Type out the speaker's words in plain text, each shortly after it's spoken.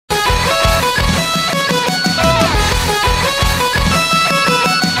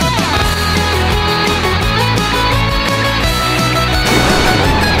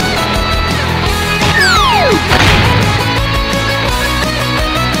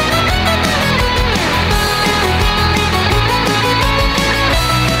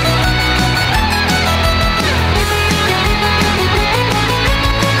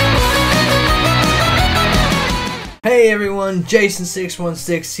Hey everyone,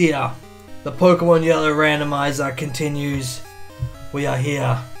 Jaysinn616 here. The Pokemon Yellow Randomizer continues. We are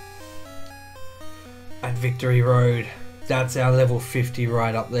here at Victory Road. That's our level 50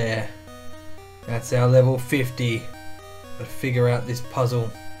 right up there. That's our level 50. But figure out this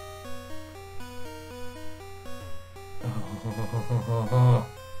puzzle.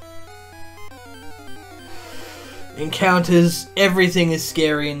 Encounters, everything is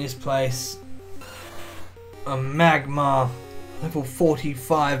scary in this place. A magma, level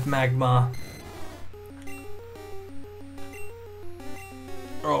 45 magma.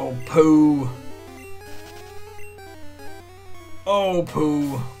 Oh poo. Oh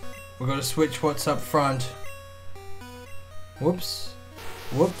poo. We've got to switch what's up front. Whoops.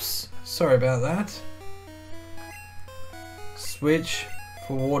 Whoops. Sorry about that. Switch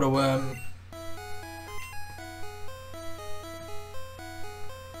for water worm.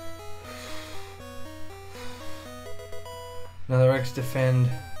 Another X defend.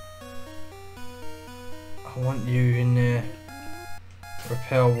 I want you in there.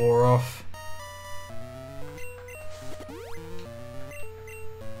 Repel wore off.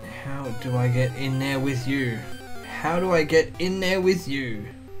 How do I get in there with you? How do I get in there with you?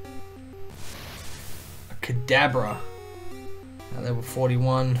 A Kadabra. At level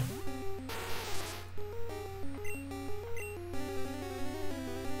 41.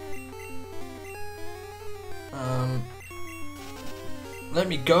 Let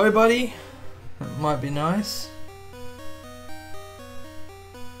me go, buddy. That might be nice.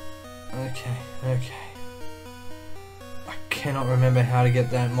 Okay, okay. I cannot remember how to get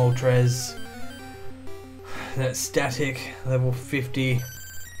that Moltres. That static, level 50.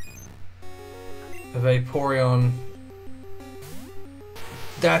 A Vaporeon.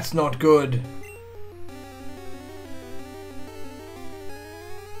 That's not good.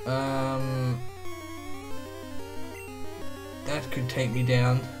 That could take me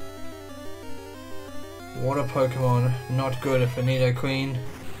down. Water Pokemon, not good. If I need a Queen.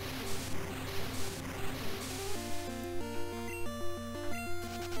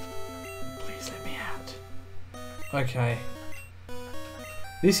 Please let me out. Okay.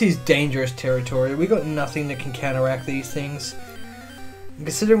 This is dangerous territory. We got nothing that can counteract these things. And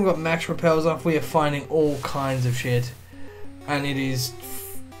considering we've got max repels off, we are finding all kinds of shit. And it is...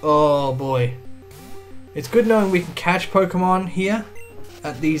 oh boy. It's good knowing we can catch Pokemon here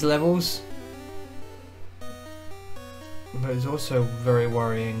at these levels, but it's also very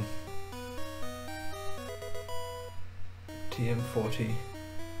worrying. TM40.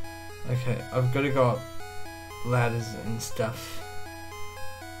 Okay, I've got to go up ladders and stuff.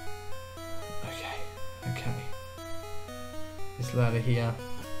 Okay, okay. This ladder here.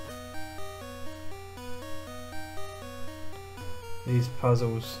 These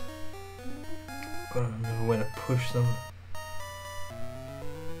puzzles. Gotta remember where to push them.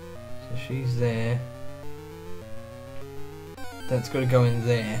 So she's there. That's got to go in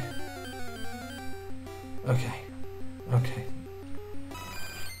there. Okay. Okay.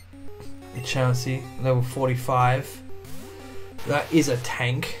 The Chansey, level 45. That is a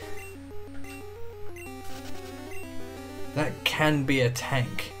tank. That can be a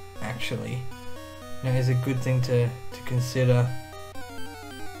tank, actually. That is a good thing to consider.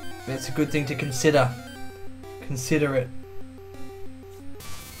 That's a good thing to consider. Consider it.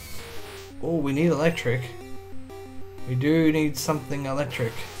 Oh, we need electric. We do need something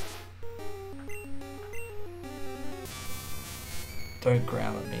electric. Don't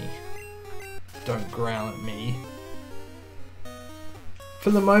growl at me. Don't growl at me.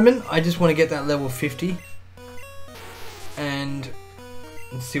 For the moment, I just want to get that level 50. And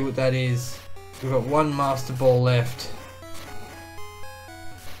let's see what that is. We've got one Master Ball left.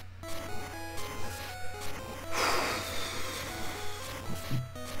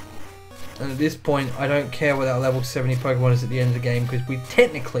 And at this point, I don't care what that level 70 Pokemon is at the end of the game, because we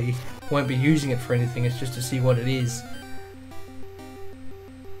technically won't be using it for anything. It's just to see what it is.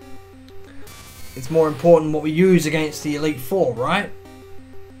 It's more important what we use against the Elite Four, right?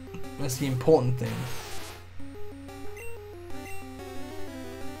 That's the important thing.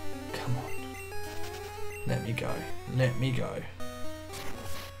 Come on. Let me go. Let me go.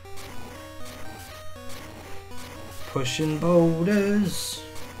 Pushing boulders.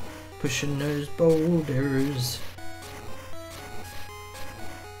 Pushing those boulders.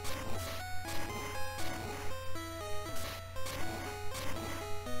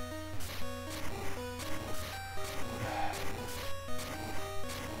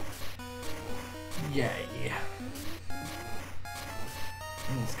 Yay.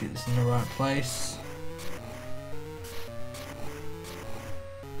 Let's get this in the right place.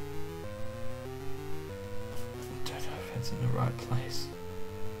 it's in the right place.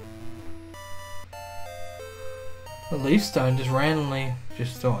 The leaf stone just randomly,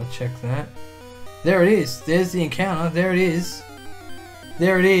 just thought I'd check that. There it is. There's the encounter. There it is.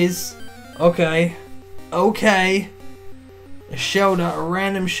 There it is. Okay. Okay. A shelter, a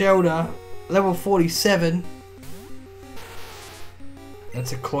random shelter. Level 47.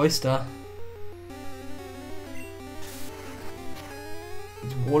 That's a cloister.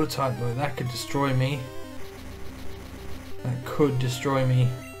 It's water type though. That could destroy me. That could destroy me.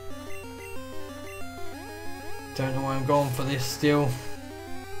 Don't know why I'm going for this still.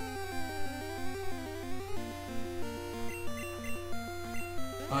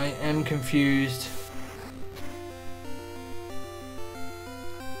 I am confused.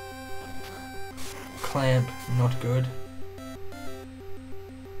 Clamp, not good.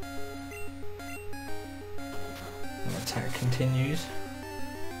 Attack continues.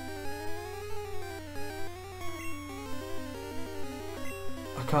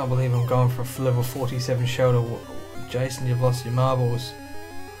 I can't believe I'm going for a level 47 shoulder. Jason, you've lost your marbles.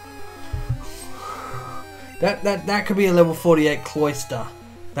 That could be a level 48 cloister.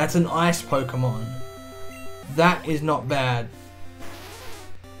 That's an ice Pokemon. That is not bad.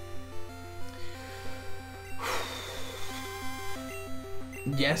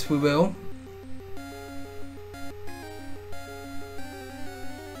 Yes, we will.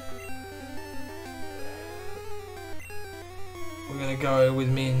 We're gonna go with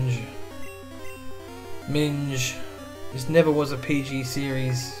Minge. Minge. This never was a PG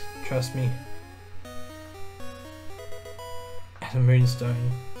series, trust me. And a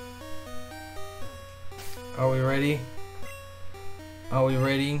Moonstone. Are we ready? Are we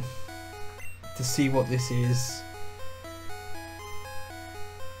ready to see what this is?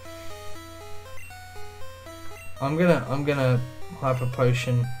 I'm gonna Hyper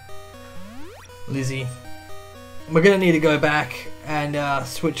Potion Lizzie. We're gonna need to go back and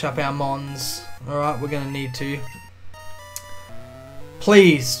switch up our mons. Alright, we're gonna need to.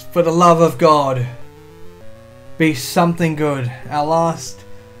 Please, for the love of God, be something good. Our last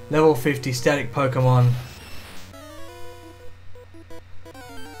level 50 static Pokemon.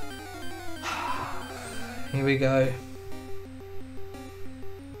 Here we go.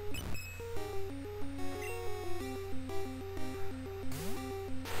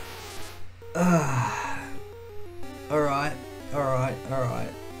 Alright.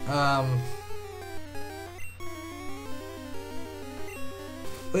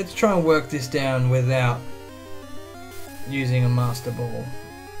 Let's try and work this down without using a Master Ball.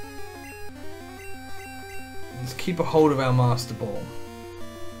 Let's keep a hold of our Master Ball.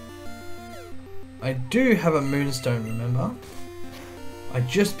 I do have a Moonstone, remember? I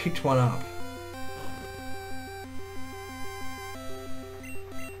just picked one up.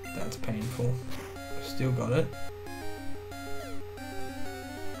 That's painful. Still got it.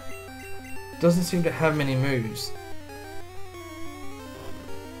 Doesn't seem to have many moves.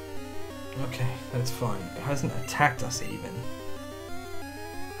 Okay, that's fine. It hasn't attacked us even.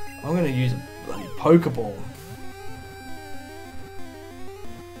 I'm gonna use a bloody Pokeball.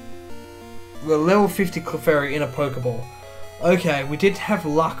 We're level 50 Clefairy in a Pokeball. Okay, we did have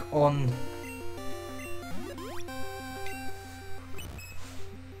luck on...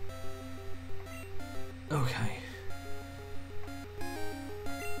 Okay.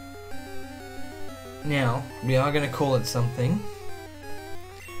 Now, we are going to call it something.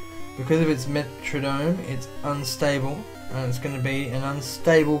 Because of its metrodome, it's unstable. And it's going to be an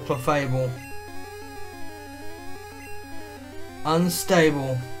unstable Clefable.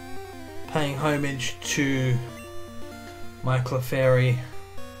 Unstable. Paying homage to my Clefairy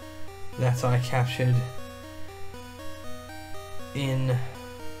that I captured in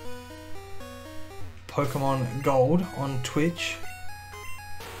Pokemon Gold on Twitch.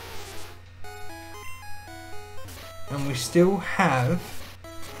 And we still have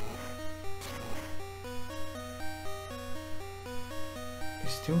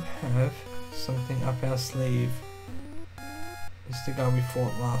something up our sleeve. It's the guy we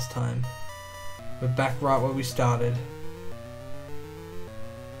fought last time. We're back right where we started,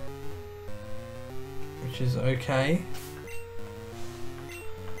 which is okay.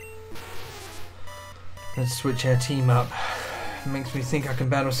 Let's switch our team up. It makes me think I can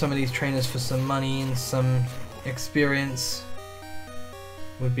battle some of these trainers for some money and some experience.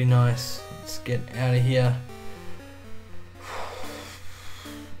 Would be nice. Let's get out of here.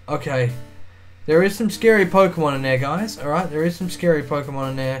 Okay. There is some scary Pokemon in there, guys. Alright, there is some scary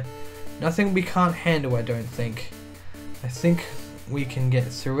Pokemon in there. Nothing we can't handle, I don't think. I think we can get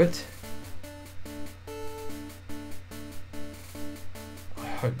through it. I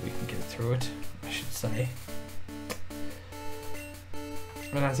hope we can get through it, I should say.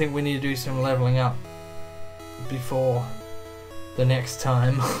 And I think we need to do some leveling up before the next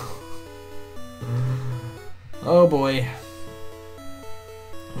time. Oh boy.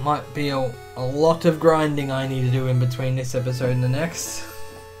 Might be a lot of grinding I need to do in between this episode and the next.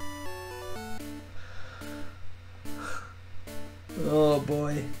 Oh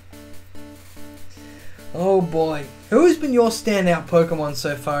boy. Oh boy. Who has been your standout Pokemon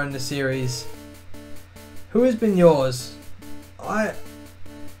so far in the series? Who has been yours? I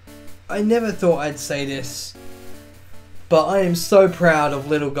never thought I'd say this, but I am so proud of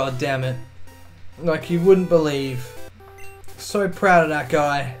Little Goddammit. Like you wouldn't believe. So proud of that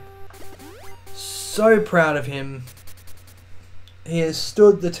guy. So proud of him. He has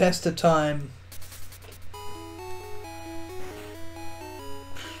stood the test of time.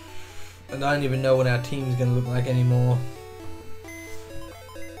 And I don't even know what our team's going to look like anymore.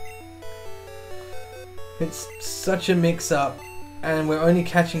 It's such a mix-up. And we're only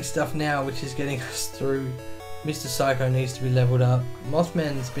catching stuff now, which is getting us through. Mr. Psycho needs to be leveled up.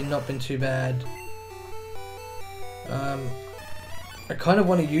 Mothman's not been too bad. I kind of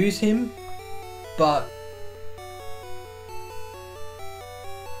want to use him, but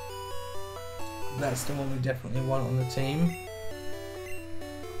that's the one we definitely want on the team.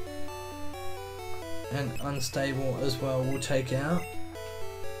 And Unstable as well we'll take out.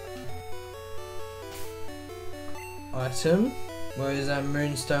 Item. Where is that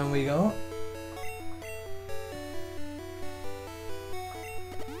Moonstone we got?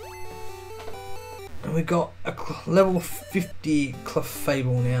 And we got a level 50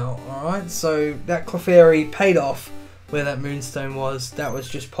 Clefable now. Alright, so that Clefairy paid off where that Moonstone was. That was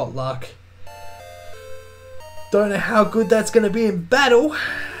just pot luck. Don't know how good that's going to be in battle.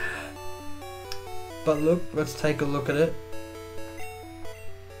 But look, let's take a look at it.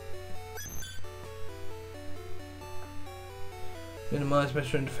 Minimize,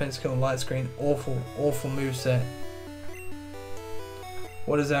 measure and defense skill, light screen. Awful, awful moveset.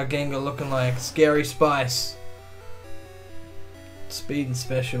 What is our Gengar looking like? Scary Spice. Speed and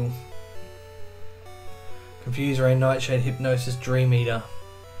special. Confuse Ray, Nightshade, Hypnosis, Dream Eater.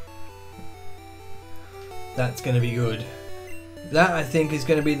 That's going to be good. That I think is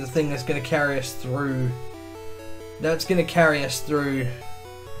going to be the thing that's going to carry us through. That's going to carry us through.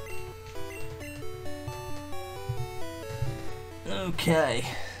 Okay.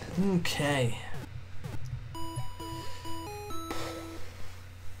 Okay.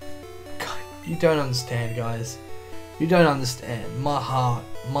 God, you don't understand, guys. You don't understand. My heart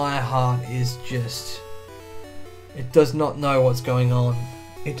is just... It does not know what's going on.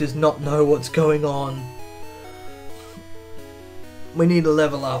 It does not know what's going on. We need to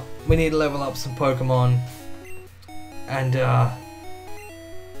level up. We need to level up some Pokemon. And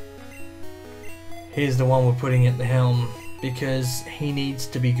here's the one we're putting at the helm. Because he needs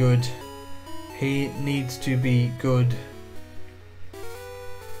to be good. He needs to be good.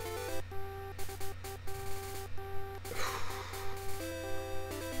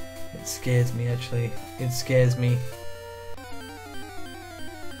 It scares me, actually. It scares me.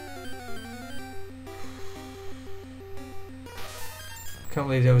 Can't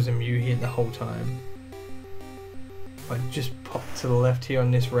believe there was a Mew here the whole time. If I just popped to the left here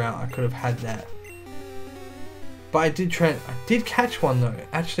on this route, I could have had that. But I did catch one though.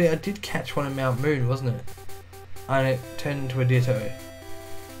 Actually, I did catch one in Mount Moon, wasn't it? And it turned into a Ditto.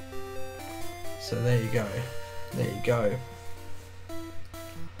 So there you go. There you go.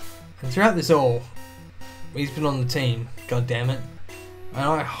 And throughout this all, he's been on the team. God damn it. And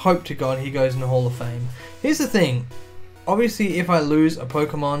I hope to God he goes in the Hall of Fame. Here's the thing. Obviously, if I lose a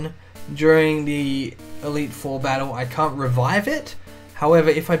Pokemon during the Elite Four battle, I can't revive it. However,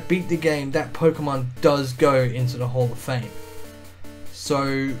 if I beat the game, that Pokemon does go into the Hall of Fame.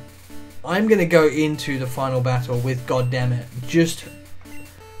 So, I'm going to go into the final battle with Goddammit, just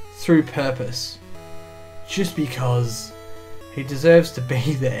through purpose. Just because he deserves to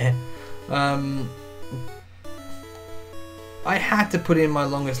be there. I had to put in my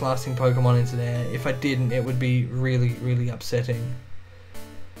longest lasting Pokemon into there. If I didn't, it would be really, really upsetting.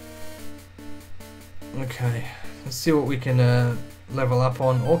 Okay, let's see what we can... level up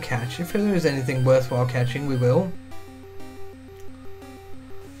on or catch. If there is anything worthwhile catching, we will.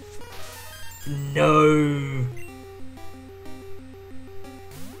 No.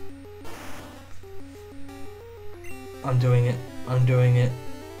 I'm doing it. I'm doing it.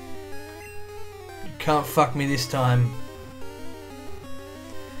 You can't fuck me this time.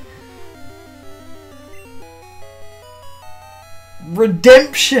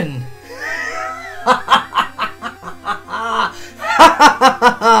 Redemption!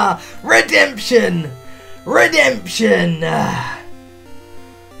 Redemption! Redemption!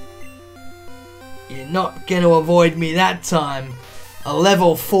 You're not going to avoid me that time. A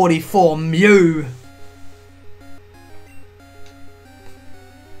level 44 Mew.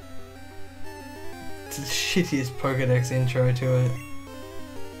 It's the shittiest Pokédex intro to it.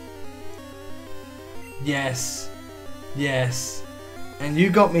 Yes. Yes. And you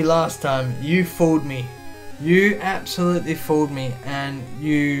got me last time. You fooled me. You absolutely fooled me. And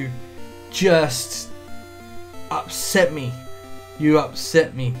you just upset me. You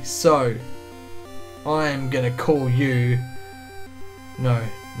upset me. So, I am going to call you... No,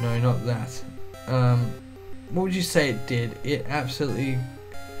 not that. What would you say it did? It absolutely...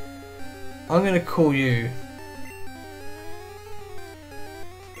 I'm going to call you...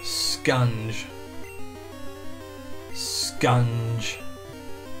 Skunge. Skunge.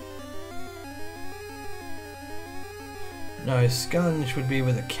 No, Skunge would be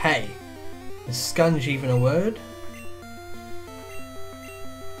with a K. Is Skunge even a word?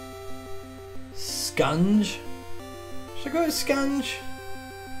 Skunge? Should I go with Skunge?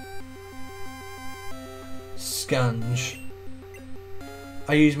 Skunge.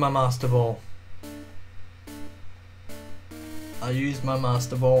 I use my Master Ball. I used my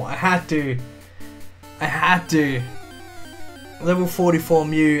Master Ball. I had to. I had to. Level 44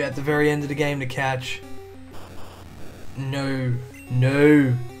 Mew at the very end of the game to catch. No.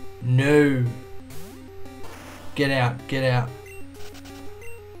 No. No. Get out. Get out.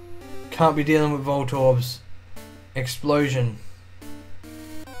 Can't be dealing with Voltorbs. Explosion.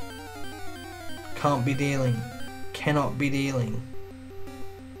 Can't be dealing. Cannot be dealing.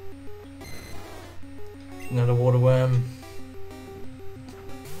 Another water worm.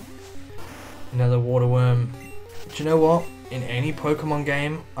 Another water worm. Do you know what? In any Pokemon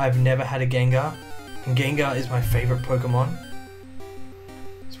game, I've never had a Gengar. And Gengar is my favourite Pokemon.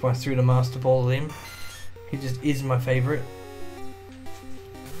 That's why I threw the Master Ball at him. He just is my favourite.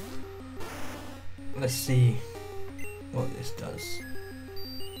 Let's see what this does.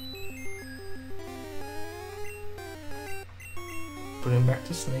 Put him back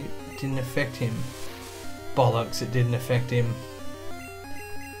to sleep. It didn't affect him. Bollocks, it didn't affect him.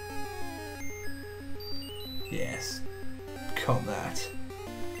 Yes. Caught that.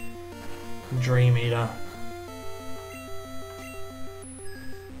 Dream Eater.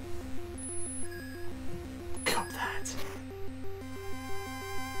 Caught that.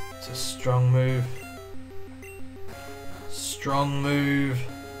 It's a strong move. Strong move.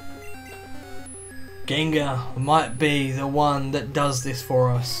 Gengar might be the one that does this for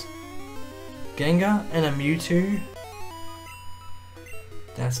us. Gengar and a Mewtwo.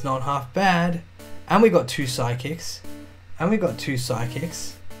 That's not half bad. And we got two Psychics. And we got two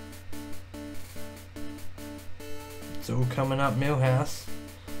Psychics. It's all coming up Millhouse.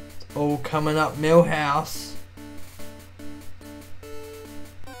 It's all coming up Millhouse.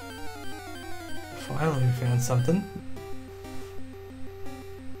 Finally we found something.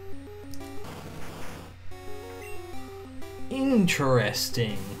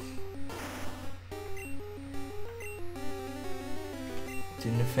 Interesting.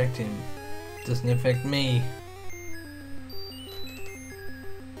 Didn't affect him. Doesn't affect me.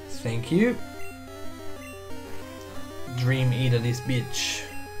 Thank you. Dream Eater this bitch.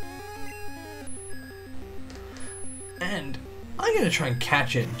 And I'm gonna try and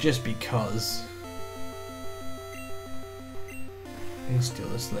catch it just because. He's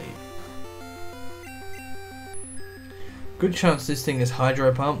still asleep. Good chance this thing is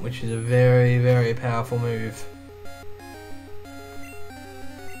Hydro Pump, which is a very, very powerful move.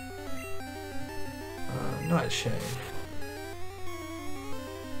 Nightshade.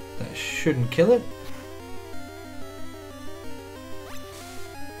 That shouldn't kill it.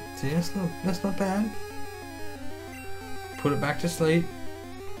 See, that's not bad. Put it back to sleep.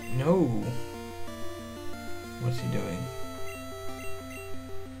 No. What's he doing?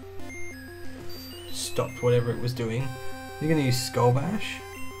 Stopped whatever it was doing. Is he gonna use Skull Bash?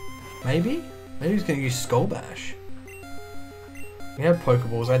 Maybe? Maybe he's gonna use Skull Bash. We have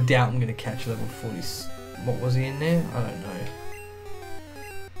Pokeballs. I doubt I'm gonna catch level 40. What was he in there? I don't know.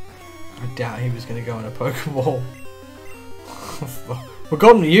 I doubt he was gonna go in a Pokeball. We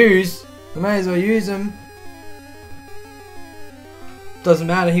got him to use. We may as well use him. Doesn't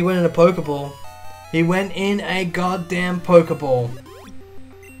matter. He went in a Pokeball. He went in a goddamn Pokeball.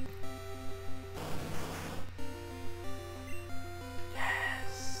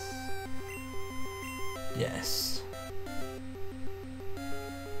 Yes.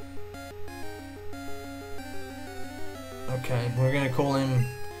 Okay, we're gonna call him.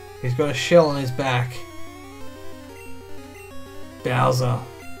 He's got a shell on his back. Bowser.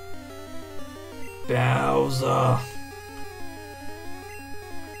 Bowser.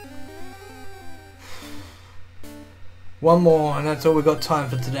 One more, and that's all we've got time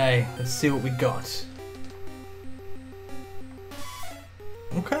for today. Let's see what we got.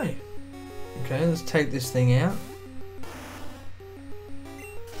 Okay. Okay, let's take this thing out.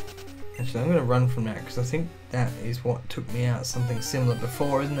 Actually, I'm going to run from that because I think that is what took me out. Something similar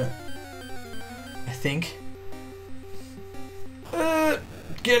before, isn't it? I think.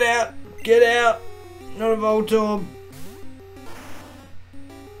 Get out! Get out! Not a Voltorb!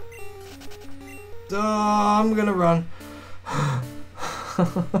 I'm going to run.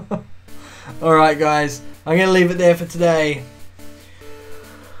 Alright guys, I'm going to leave it there for today.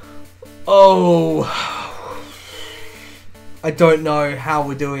 Oh, I don't know how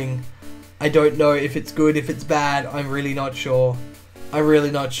we're doing. I don't know if it's good, if it's bad. I'm really not sure. I'm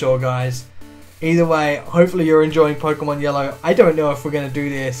really not sure, guys. Either way, hopefully you're enjoying Pokemon Yellow. I don't know if we're going to do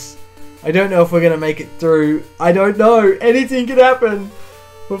this. I don't know if we're going to make it through. I don't know. Anything could happen.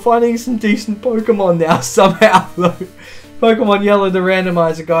 We're finding some decent Pokemon now somehow. Pokemon Yellow, the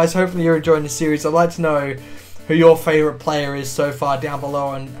randomizer, guys. Hopefully you're enjoying the series. I'd like to know who your favourite player is so far down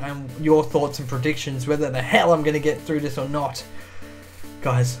below, and your thoughts and predictions, whether the hell I'm going to get through this or not.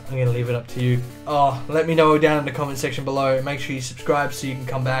 Guys, I'm going to leave it up to you. Oh, let me know down in the comment section below. Make sure you subscribe so you can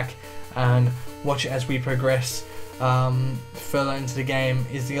come back and watch it as we progress further into the game.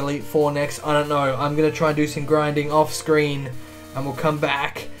 Is the Elite Four next? I don't know. I'm going to try and do some grinding off screen, and we'll come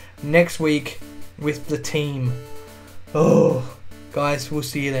back next week with the team. Oh, guys, we'll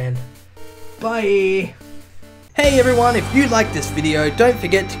see you then. Bye. Hey everyone, if you like this video, don't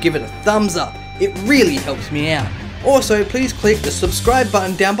forget to give it a thumbs up. It really helps me out. Also, please click the subscribe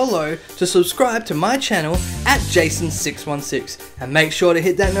button down below to subscribe to my channel at Jaysinn616, and make sure to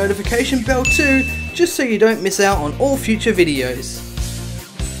hit that notification bell too, just so you don't miss out on all future videos.